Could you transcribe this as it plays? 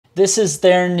This is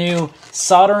their new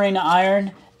soldering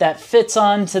iron that fits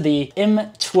onto the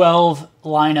M12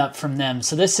 lineup from them.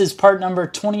 So this is part number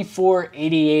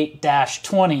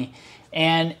 2488-20,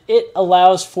 and it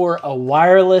allows for a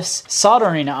wireless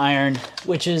soldering iron,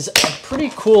 which is a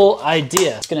pretty cool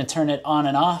idea. It's gonna turn it on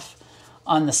and off.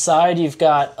 On the side, you've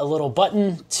got a little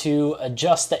button to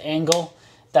adjust the angle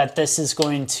that this is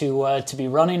going to be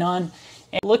running on.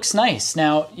 And it looks nice.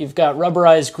 Now, you've got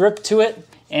rubberized grip to it,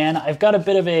 and I've got a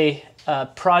bit of a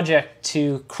project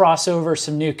to cross over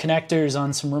some new connectors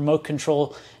on some remote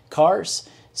control cars.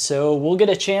 So we'll get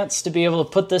a chance to be able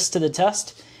to put this to the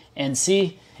test and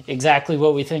see exactly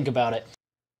what we think about it.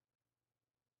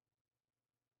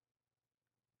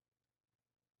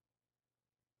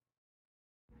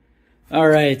 All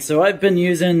right, so I've been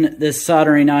using this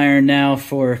soldering iron now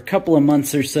for a couple of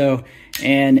months or so,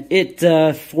 and it,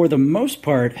 for the most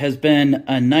part, has been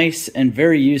a nice and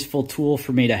very useful tool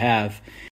for me to have.